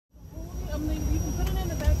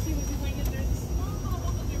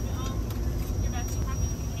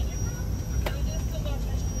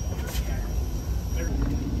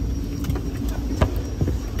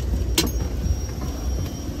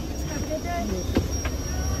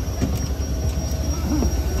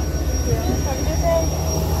Have a good day.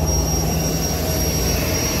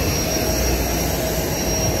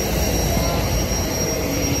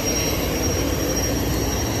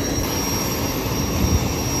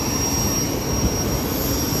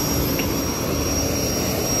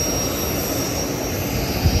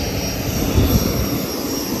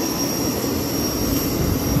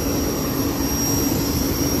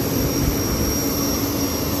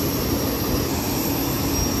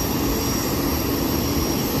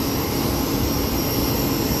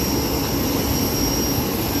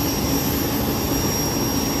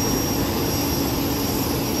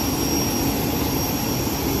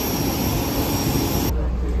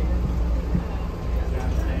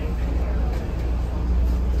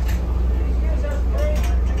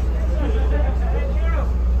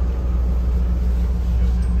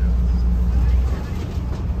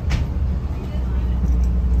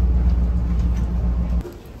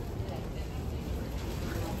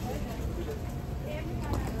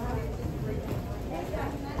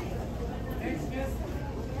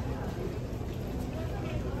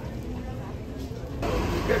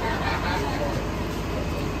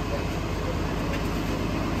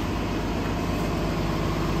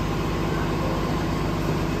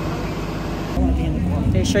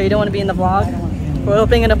 Are you sure you don't want to be in the vlog? We're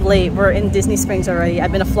opening it up late. We're in Disney Springs already.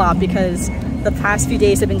 I've been a flop because the past few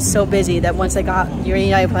days have been so busy that once I got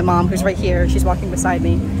reunited with my mom, who's right here, she's walking beside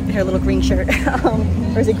me in her little green shirt.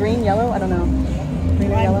 Or is it green, yellow? I don't know.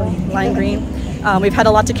 Green or yellow? Lime green. We've had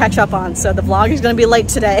a lot to catch up on, so the vlog is going to be late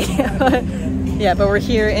today. Yeah, but we're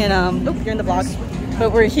here in, oh, you're in the vlog.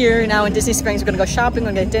 But we're here now in Disney Springs. We're gonna go shopping, we're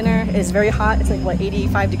gonna get dinner. It's very hot. It's like, what,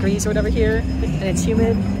 85 degrees or whatever here. And it's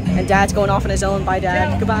humid. And Dad's going off on his own. Bye,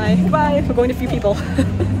 Dad. Goodbye. Goodbye. We're going to a few people.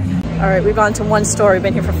 All right, we've gone to one store. We've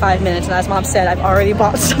been here for 5 minutes. And as Mom said, I've already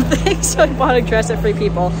bought something. So I bought a dress at Free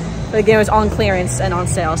People. But again, it was on clearance and on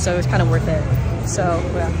sale. So it was kind of worth it. So,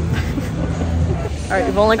 yeah. All right,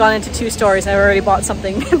 we've only gone into 2 stores. And I've already bought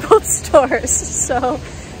something in both stores. So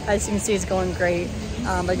as you can see, it's going great.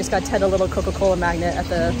 I just got Ted a little Coca-Cola magnet at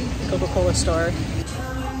the Coca-Cola store.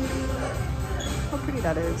 How pretty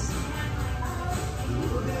that is.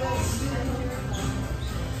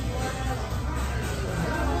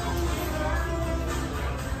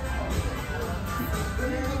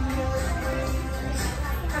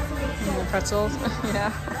 Pretzels?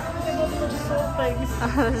 Yeah.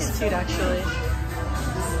 This is cute, actually.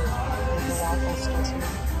 Waffles too.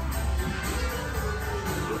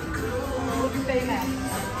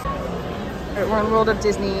 Alright, we're in World of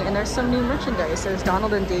Disney, and there's some new merchandise. There's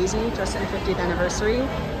Donald and Daisy, dressed in 50th anniversary.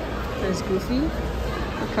 There's Goofy.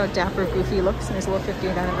 Look how dapper Goofy looks in his little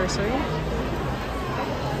 50th anniversary.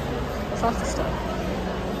 That's lots of stuff.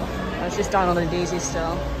 Oh, it's just Donald and Daisy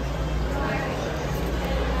still.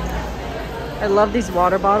 I love these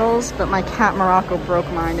water bottles, but my cat Morocco broke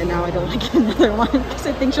mine, and now I don't like another one because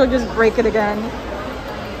I think she'll just break it again.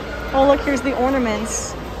 Oh, look, here's the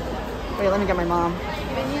ornaments. Wait, let me get my mom.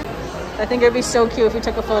 I think it'd be so cute if we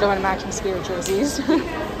took a photo in matching Spirit jerseys.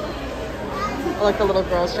 I like the little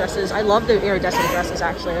girls' dresses. I love the iridescent dresses,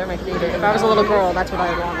 actually. They're my favorite. If I was a little girl, that's what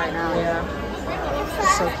I would want right now, yeah.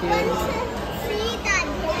 It's so cute.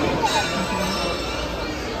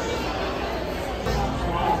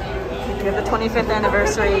 We have the 25th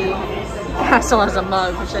anniversary castle as a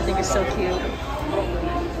mug, which I think is so cute.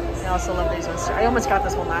 I also love these ones too. I almost got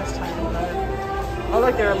this one last time. But... oh,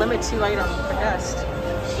 look, they're a limit 2 item for guest.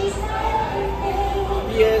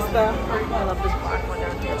 Yes, I love this black one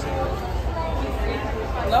down here too.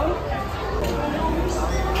 No?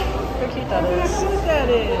 Look how cute that is. Look what that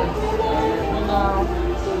is. I know.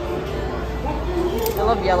 I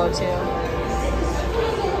love yellow too.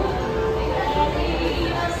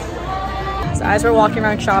 So as we're walking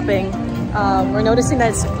around shopping, we're noticing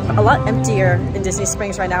that it's a lot emptier in Disney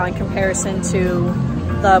Springs right now in comparison to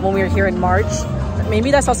when we were here in March.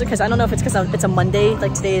 Maybe that's also because, I don't know if it's because it's a Monday,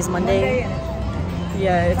 like today is Monday.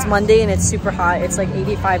 Yeah, it's Monday and it's super hot. It's like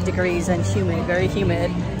 85 degrees and humid, very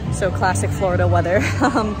humid. So classic Florida weather.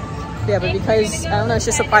 Yeah, but because, I don't know, it's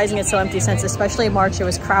just surprising it's so empty since especially in March it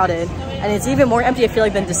was crowded. And it's even more empty, I feel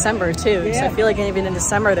like, than December too. Yeah. So I feel like even in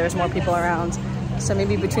December there's more people around. So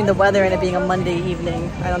maybe between the weather and it being a Monday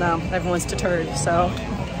evening, I don't know, everyone's deterred, so.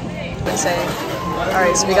 Let's say. All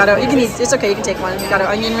right, so we got our, you can eat, it's okay, you can take one. We got our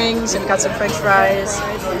onion rings and we got some French fries.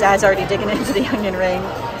 Dad's already digging into the onion ring.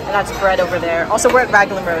 And that's bread over there. Also, we're at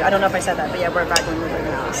Raglan Road. I don't know if I said that, but yeah, we're at Raglan Road right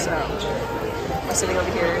now, so. We're sitting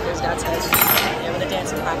over here, there's Dad's head. Yeah, with a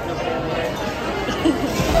dancing happen over there later.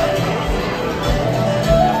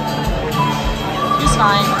 He's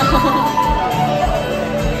fine.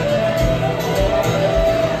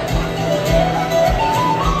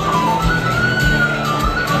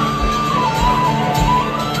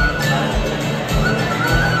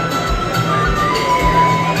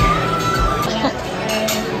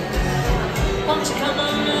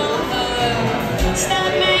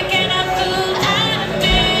 Stop making a fool out of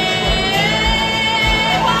me.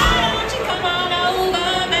 Why don't you come on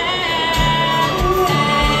over, man?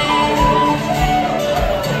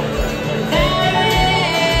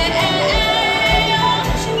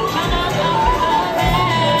 Won't you come on over,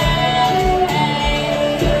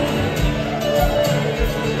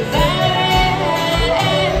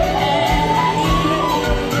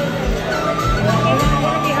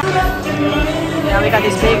 Now we got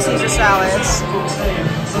these big Caesar salads.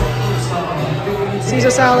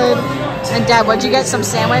 Caesar salad. And Dad, what'd you get? Some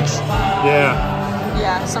sandwich? Yeah.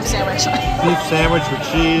 Yeah, some sandwich. Beef sandwich with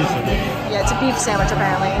cheese. Yeah, it's a beef sandwich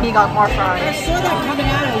apparently. He got more fries. I saw that coming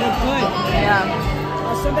out. It looked good.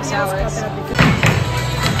 Yeah. Somebody else got Salads. that.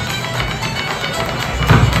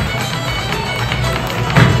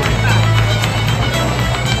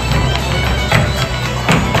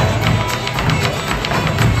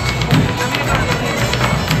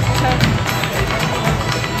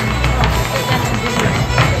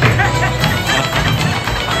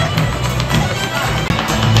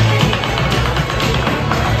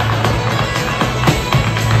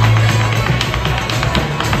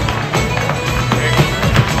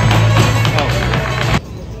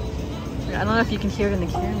 I don't know if you can hear it in the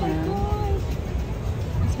camera.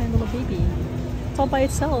 It's my little baby. It's all by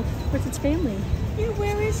itself. Where's its family? Yeah,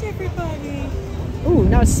 where is everybody? Ooh,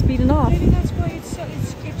 now it's speeding off. Maybe that's why it's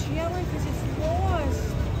yelling because it's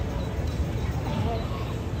lost.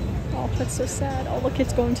 Oh, that's so sad. Oh, look,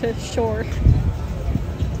 it's going to shore.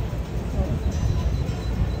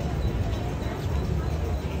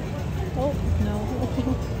 Oh, no.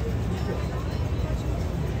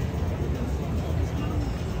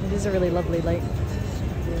 It is a really lovely lake.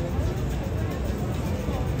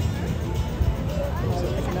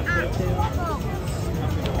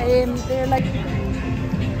 And they're like...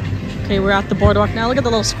 Okay, we're at the boardwalk now. Look at the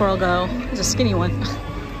little squirrel go. It's a skinny one.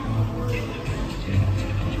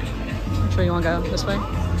 Which way you want to go? This way?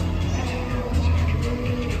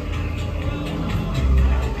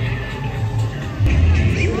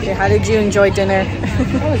 Okay, how did you enjoy dinner?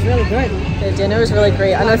 That was really good. The dinner was really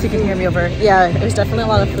great. I don't know if you can hear me over. Yeah, it was definitely a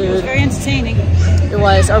lot of It was food. very entertaining. It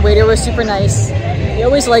was. Our waiter was super nice. We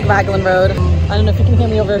always like Raglan Road. I don't know if you can hear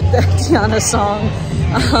me over Tiana's song.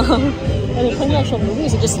 Are they playing the actual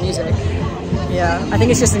movies or just the music? Yeah, I think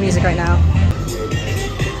it's just the music right now.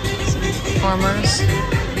 Farmers.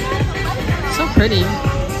 So pretty.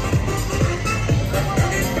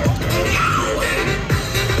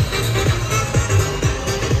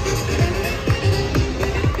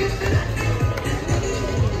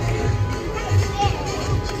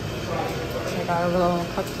 I got a little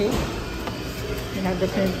cupcake. We have the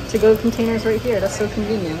to-go containers right here. That's so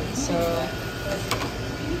convenient. So.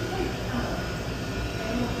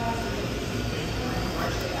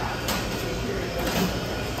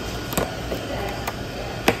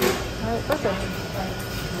 Alright, perfect.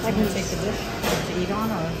 I can take the dish to eat on,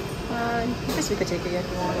 or I guess we could take it, yeah, if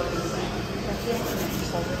you want.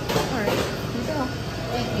 Alright, here you go.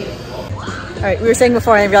 Thank you. Alright, we were saying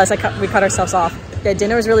before, I realized we cut ourselves off. Yeah,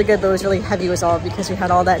 dinner was really good, but it was really heavy was all because we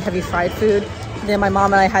had all that heavy fried food. Then my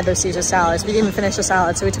mom and I had those Caesar salads. We didn't even finish the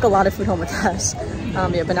salad, so we took a lot of food home with us.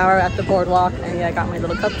 Yeah, but now we're at the boardwalk, and yeah, I got my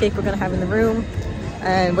little cupcake we're gonna have in the room.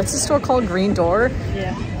 And what's the store called? Green Door?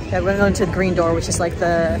 yeah. Yeah, we're going to the Green Door, which is like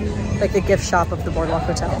the gift shop of the Boardwalk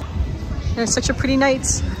Hotel. And it's such a pretty night.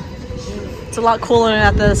 It's a lot cooler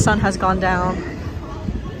now that the sun has gone down.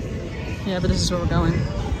 Yeah, but this is where we're going.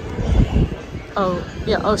 Oh,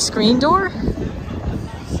 yeah. Oh, Screen Door?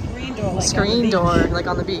 Screen door. Like Screen Door, like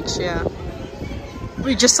on the beach, yeah.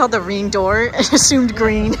 We just saw the Green Door and assumed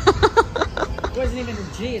green. It wasn't even a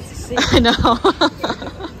G, it's a C. I know.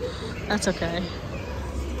 That's okay.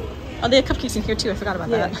 Oh, they have cupcakes in here too. I forgot about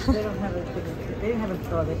Yeah, that. they don't have a, they didn't have a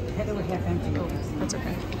drawer. It was half empty. Cool. That's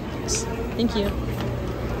okay. Thanks. Thank you.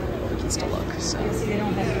 We can still look. So. See, they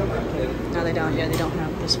don't have a No, they don't. Yeah, they don't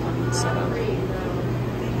have this one set up. They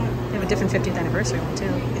have a different 50th anniversary one too.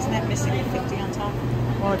 Isn't that missing a 50 on top?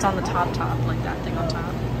 Well, it's on the top, like that thing on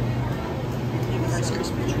top. First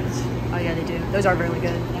Christmas trees. Oh yeah, they do. Those are really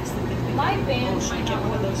good. That's the 50. Oh, should I get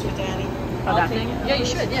one of those for Daddy? Oh, that thing? Yeah, you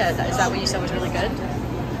should. Yeah, is that what you said was really good?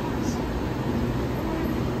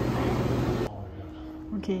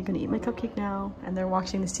 Okay, I'm gonna eat my cupcake now, and they're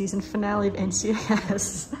watching the season finale of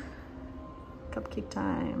NCIS. Cupcake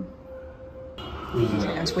time.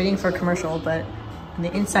 Okay, I was waiting for a commercial, but on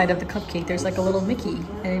the inside of the cupcake, there's like a little Mickey,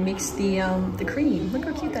 and it makes the cream. Look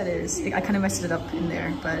how cute that is. I kind of messed it up in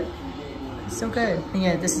there, but it's so good. And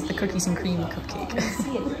yeah, this is the cookies and cream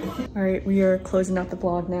cupcake. All right, we are closing out the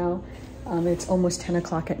vlog now. It's almost 10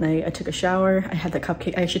 o'clock at night. I took a shower. I had the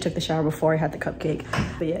cupcake. I actually took the shower before I had the cupcake.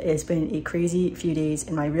 But yeah, it's been a crazy few days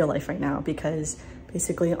in my real life right now because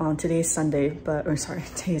basically on today's Sunday,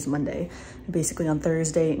 today's Monday. Basically on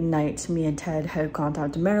Thursday night, me and Ted had gone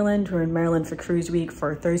down to Maryland. We're in Maryland for cruise week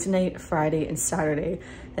for Thursday night, Friday, and Saturday.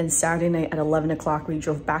 And Saturday night at 11 o'clock, we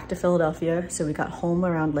drove back to Philadelphia. So we got home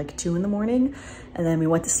around like 2 in the morning and then we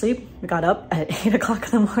went to sleep. We got up at 8 o'clock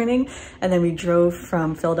in the morning and then we drove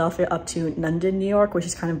from Philadelphia up to Nunda, New York, which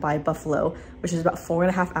is kind of by Buffalo, which is about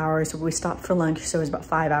 4.5 hours. We stopped for lunch, so it was about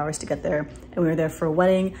 5 hours to get there. And we were there for a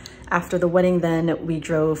wedding. After the wedding, then we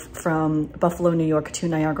drove from Buffalo, New York to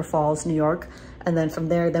Niagara Falls, New York. And then from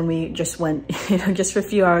there, then we just went, just for a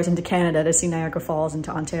few hours into Canada to see Niagara Falls, into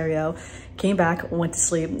Ontario. Came back, went to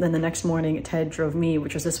sleep. Then the next morning, Ted drove me,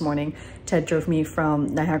 which was this morning, Ted drove me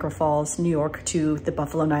from Niagara Falls, New York to the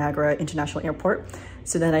Buffalo Niagara International Airport.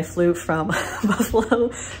 So then I flew from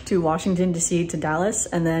Buffalo to Washington, D.C. to Dallas,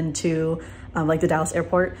 and then to like the Dallas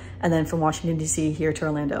airport, and then from Washington, D.C. here to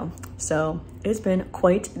Orlando. So it's been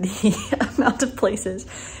quite the amount of places.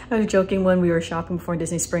 I was joking when we were shopping before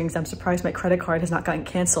Disney Springs, I'm surprised my credit card has not gotten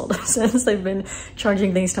canceled since they've been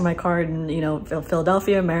charging things to my card in, you know,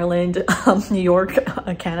 Philadelphia, Maryland, New York,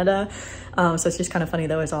 Canada. So it's just kind of funny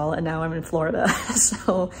though as all, and now I'm in Florida.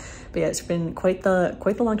 So, but yeah, it's been quite the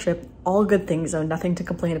long trip. All good things though, nothing to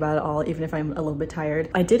complain about at all, even if I'm a little bit tired.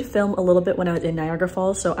 I did film a little bit when I was in Niagara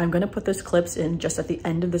Falls, so I'm gonna put those clips in just at the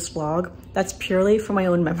end of this vlog. That's purely for my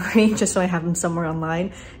own memory, just so I have them somewhere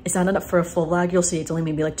online. It's not enough for a full vlog. You'll see it's only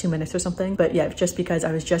maybe like 2 minutes or something. But yeah, just because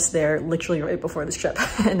I was just there literally right before this trip.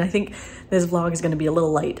 And I think this vlog is gonna be a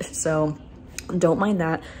little light, so don't mind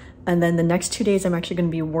that. And then the next 2 days I'm actually going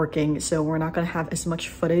to be working, so we're not going to have as much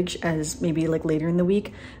footage as maybe like later in the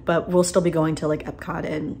week, but we'll still be going to like Epcot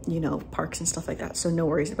and, you know, parks and stuff like that, so no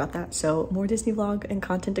worries about that. So more Disney vlog and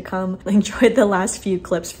content to come. I enjoyed the last few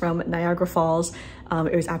clips from Niagara Falls.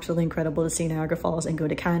 It was absolutely incredible to see Niagara Falls and go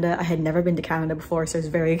to Canada. I had never been to Canada before, so it was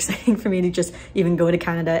very exciting for me to just even go to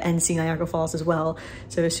Canada and see Niagara Falls as well.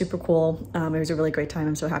 So it was super cool. It was a really great time.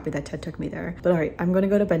 I'm so happy that Ted took me there. But all right, I'm gonna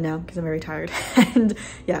go to bed now because I'm very tired. And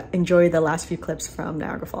yeah, enjoy the last few clips from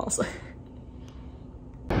Niagara Falls.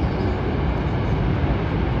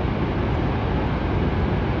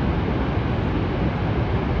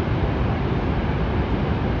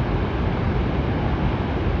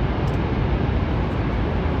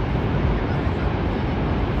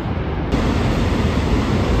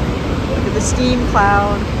 Steam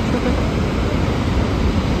cloud.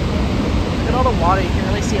 Look at all the water. You can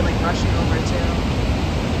really see it like rushing over too.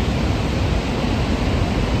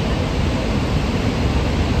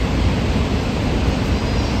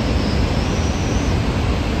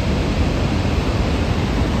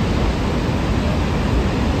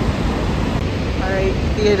 All right,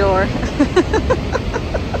 Theodore.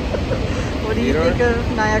 What do you think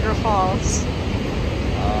of Niagara Falls?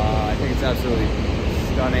 I think it's absolutely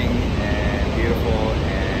stunning and beautiful,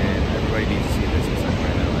 and everybody needs to see this at some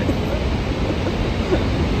point in their life.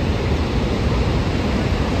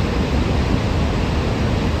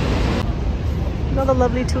 Look at all the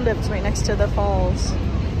lovely tulips right next to the falls.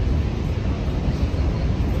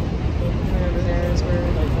 Right over there is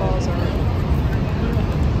where the falls are.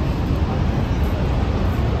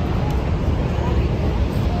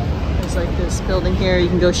 There's like this building here. You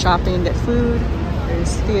can go shopping and get food.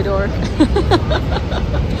 There's Theodore.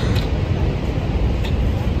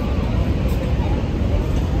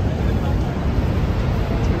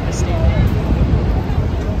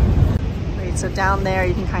 Right, so down there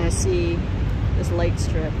you can kind of see this light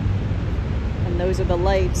strip. And those are the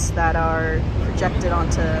lights that are projected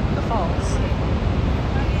onto the falls.